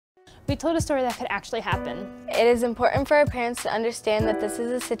We told a story that could actually happen. It is important for our parents to understand that this is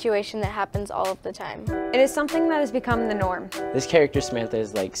a situation that happens all of the time. It is something that has become the norm. This character Samantha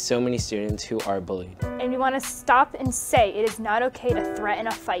is like so many students who are bullied. And we want to stop and say it is not okay to threaten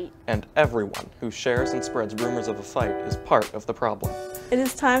a fight. And everyone who shares and spreads rumors of a fight is part of the problem. It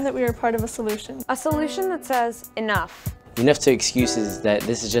is time that we are part of a solution. A solution that says enough. Enough to excuses that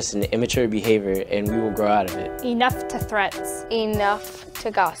this is just an immature behavior and we will grow out of it. Enough to threats. Enough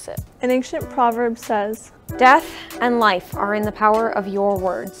to gossip. An ancient proverb says, Death and life are in the power of your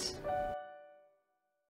words.